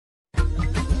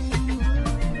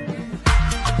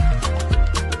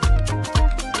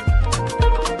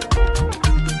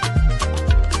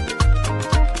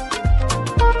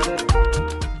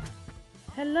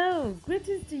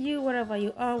Greetings to you wherever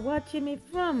you are watching me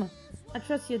from. I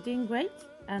trust you're doing great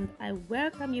and I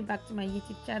welcome you back to my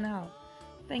YouTube channel.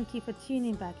 Thank you for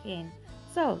tuning back in.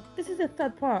 So, this is the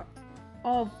third part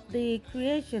of the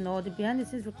creation or the behind the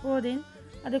scenes recording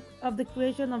of the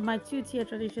creation of my two-tier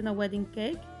traditional wedding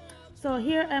cake. So,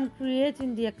 here I'm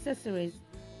creating the accessories,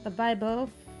 the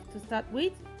Bible to start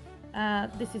with.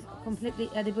 This is completely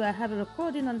edible. I have a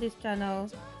recording on this channel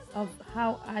of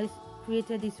how I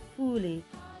created this fully,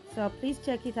 so please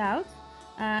check it out.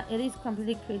 It is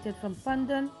completely created from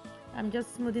fondant. I'm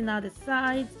just smoothing out the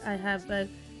sides. I have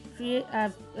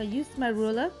I've used my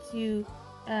ruler to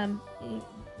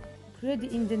create the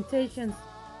indentations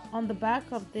on the back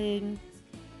of the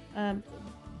um,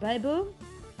 Bible.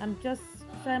 I'm just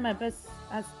trying my best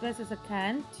as I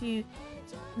can to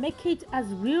make it as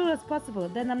real as possible.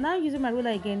 Then I'm now using my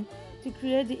ruler again to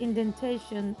create the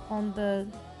indentation on the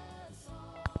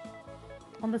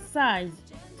sides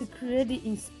to create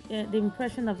the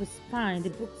impression of a spine,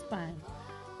 the book spine.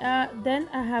 Then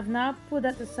I have now put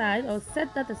that aside or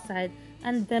set that aside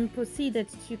and then proceeded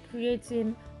to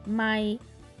creating my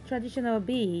traditional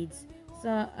beads.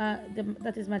 So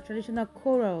that is my traditional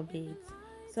coral beads.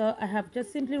 So I have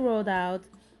just simply rolled out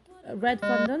red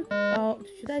fondant, or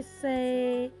should I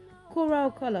say coral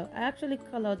color. I actually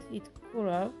colored it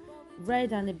coral,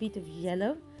 red and a bit of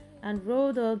yellow, and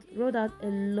rolled out a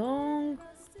long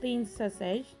thin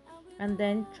sausage, and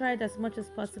then tried as much as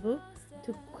possible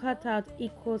to cut out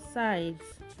equal sides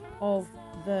of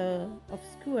the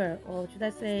skewer, or should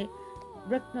I say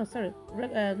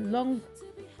long,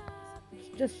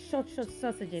 just short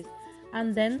sausages,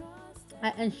 and then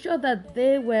I ensured that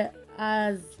they were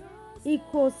as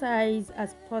equal size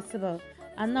as possible.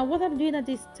 And now what I'm doing at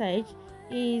this stage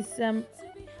is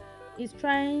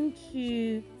trying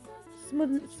to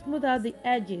smooth out the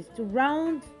edges, to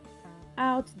round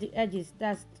out the edges.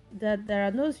 That there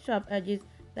are no sharp edges,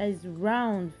 that is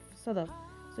round sort of,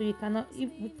 so you cannot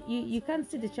you can't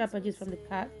see the sharp edges from the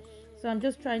card. So I'm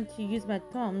just trying to use my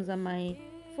thumbs and my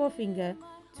forefinger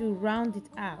to round it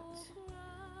out.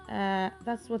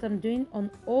 That's what I'm doing on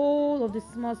all of the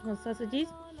small sausages.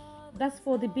 That's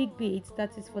for the big beads,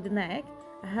 that is for the neck.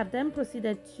 I have then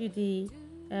proceeded to the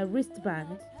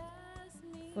wristband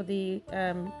for the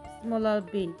smaller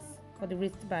beads for the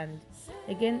wristband.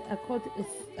 Again,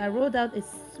 I rolled out a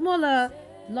smaller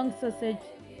long sausage,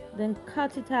 then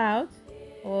cut it out,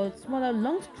 or smaller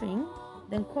long string,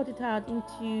 then cut it out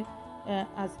into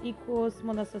as equal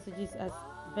smaller sausages as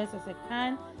best as I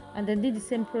can, and then did the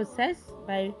same process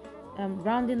by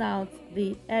rounding out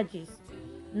the edges.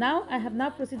 Now I have now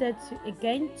proceeded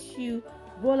to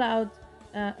roll out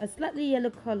a slightly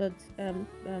yellow colored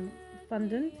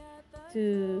fondant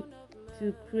to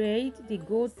create the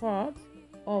gold part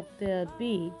of the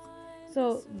beads.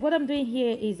 So what I'm doing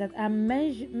here is that I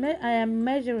am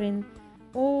measuring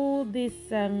all these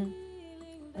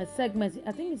segments.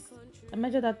 I think I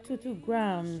measured at 2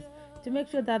 grams to make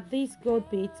sure that these gold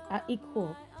beads are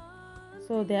equal,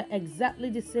 so they're exactly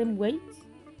the same weight,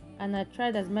 and I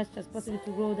tried as much as possible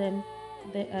to roll them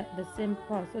the same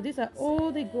part. So these are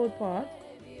all the gold parts,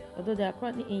 although they are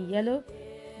currently in yellow.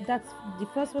 That's the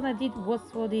first one I did was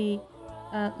for the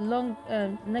long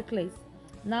necklace.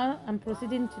 Now I'm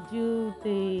proceeding to do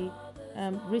the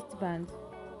wristband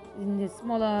in a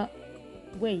smaller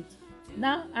weight.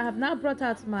 Now I have now brought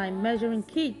out my measuring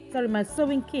kit, my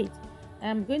sewing kit.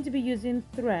 I'm going to be using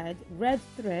red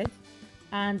thread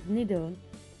and needle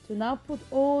to now put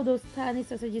all those tiny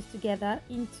sausages together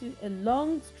into a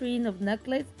long string of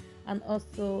necklace and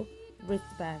also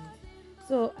wristband.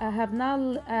 So I have now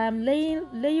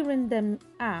layering them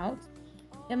out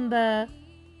in the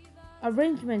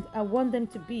arrangement I want them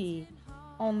to be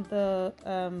on the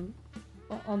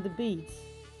beads.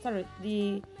 Sorry,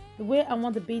 the way I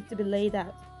want the beads to be laid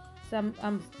out. So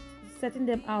I'm setting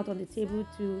them out on the table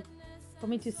for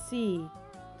me to see,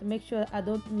 to make sure I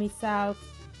don't miss out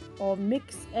or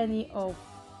mix any of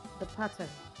the pattern.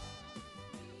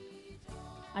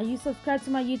 Are you subscribed to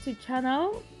my YouTube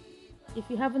channel? If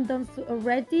you haven't done so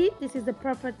already, this is the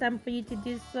proper time for you to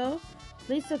do so.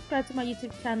 Please subscribe to my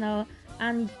YouTube channel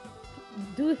and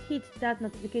do hit that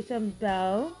notification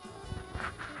bell.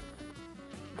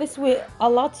 This will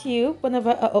alert you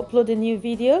whenever I upload a new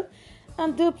video.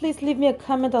 And do please leave me a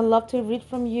comment. I'd love to read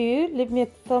from you. Leave me a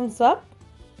thumbs up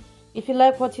if you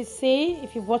like what you see.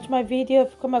 If you watch my video,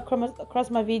 if you come across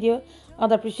my video,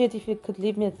 I'd appreciate if you could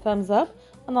leave me a thumbs up,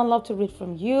 and I'd love to read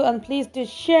from you. And please do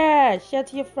share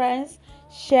to your friends,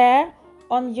 share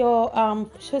on your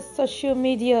social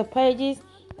media pages.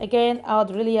 Again, I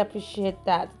would really appreciate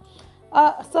that.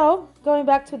 So going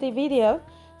back to the video,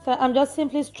 so I'm just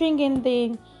simply stringing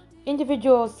the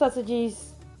individual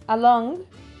sausages along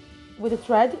with the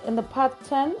thread in the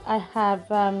pattern I have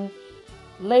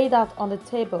laid out on the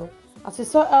table. As you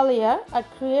saw earlier, I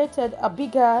created a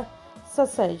bigger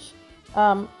sausage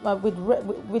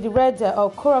with the red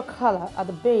or coral color at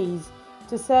the base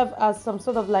to serve as some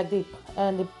sort of like the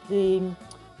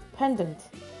pendant.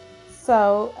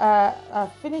 So I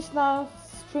finished now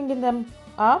stringing them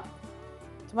up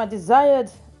to my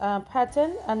desired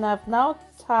pattern, and I've now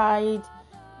tied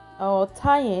or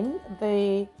tying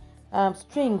the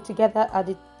string together at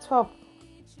the top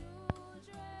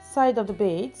side of the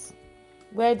beads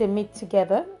where they meet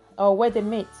together, or where they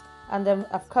meet, and then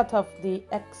I've cut off the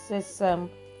excess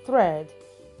thread.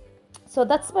 So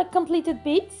that's my completed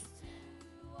beads.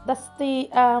 That's the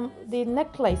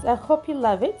necklace. I hope you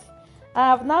love it. I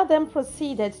have now then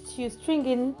proceeded to string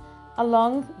in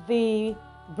along the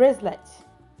bracelet,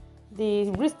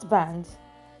 the wristband.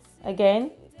 Again,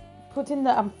 putting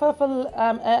the I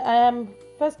am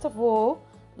first of all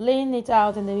laying it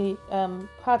out in the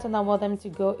pattern I want them to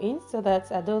go in, so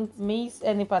that I don't miss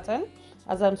any pattern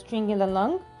as I'm stringing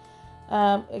along.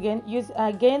 Again,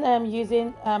 I'm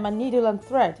using a needle and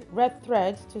thread, red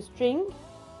thread, to string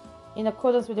in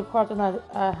accordance with the pattern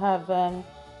I have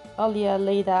earlier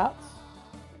laid out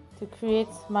to create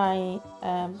my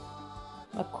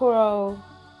coral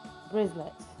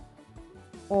bracelet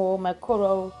or my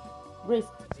coral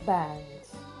wristband.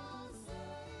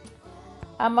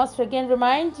 I must again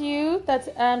remind you that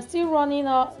I'm still running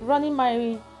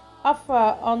my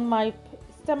offer on my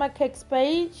Stemma Cakes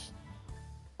page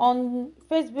on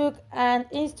Facebook and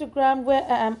Instagram, where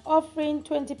I am offering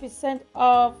 20%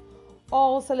 off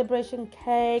all celebration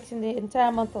cakes in the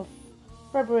entire month of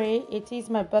February. It is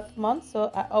my birth month,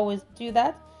 so I always do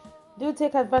that. Do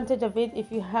take advantage of it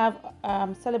if you have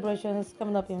celebrations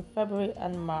coming up in February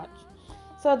and March.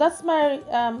 So that's my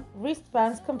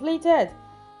wristbands completed.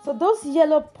 So those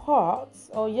yellow parts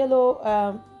or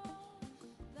yellow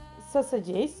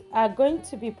sausages are going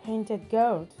to be painted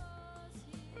gold.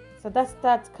 So that's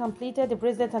that completed. The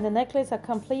bracelet and the necklace are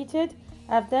completed.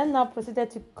 I've then now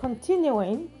proceeded to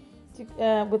continuing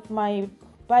with my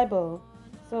Bible.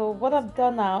 So what I've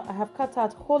done now, I have cut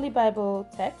out Holy Bible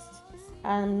text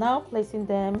and now placing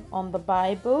them on the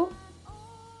Bible.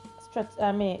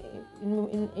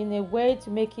 In a way to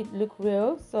make it look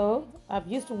real. So I've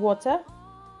used water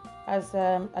as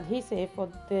adhesive for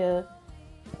the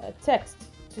text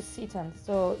to sit on.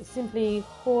 So it's simply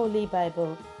Holy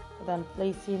Bible that I'm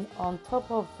placing on top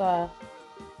of the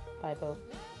Bible.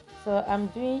 So I'm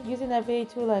using every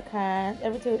tool I can,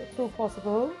 every tool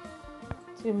possible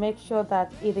to make sure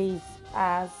that it is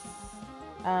as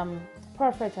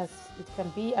perfect as it can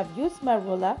be. I've used my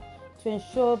ruler to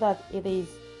ensure that it is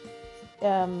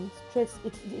straight.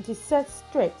 It is set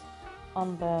straight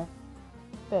on the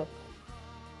book.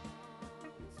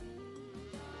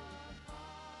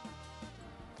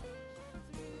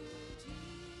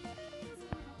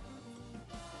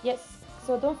 Yes,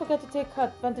 so don't forget to take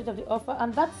advantage of the offer.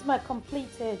 And that's my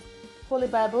completed Holy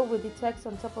Bible with the text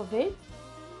on top of it.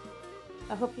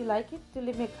 I hope you like it. Do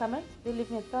leave me a comment. Do leave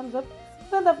me a thumbs up.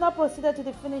 Then I've now proceeded to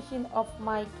the finishing of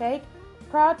my cake.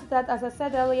 Prior to that, as I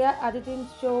said earlier, I didn't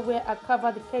show where I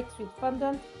covered the cakes with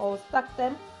fondant or stacked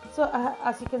them. So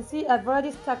as you can see, I've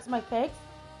already stacked my cakes.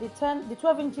 The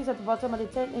 12 inches at the bottom and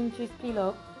the 10 inches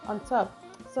pillow on top.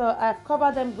 So I've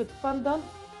covered them with fondant.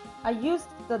 I used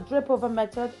the drape over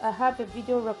method. I have a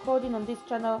video recording on this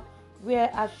channel where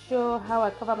I show how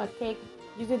I cover my cake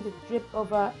using the drape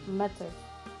over method.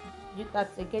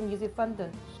 That's again using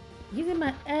fondant. Using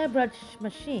my airbrush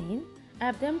machine,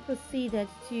 I've then proceeded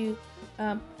to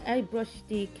airbrush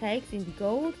the cakes in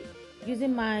gold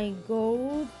using my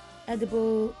gold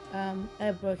edible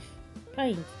airbrush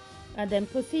paint. I then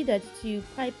proceeded to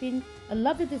pipe in a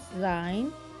lovely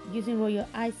design using royal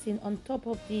icing on top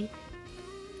of the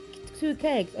 2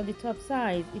 cakes on the top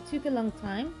side. It took a long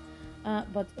time,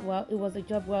 but well, it was a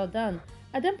job well done.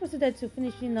 I then proceeded to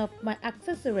finishing up my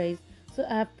accessories. So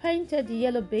I have painted the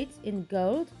yellow beads in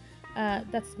gold.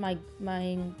 That's my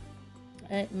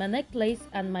necklace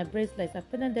and my bracelets. I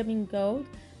painted them in gold,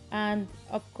 and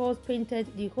of course painted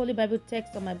the Holy Bible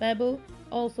text on my Bible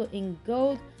also in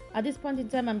gold. At this point in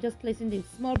time, I'm just placing the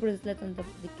small bracelet on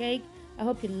the cake. I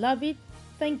hope you love it.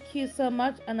 Thank you so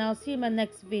much, and I'll see you in my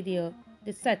next video,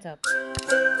 the setup.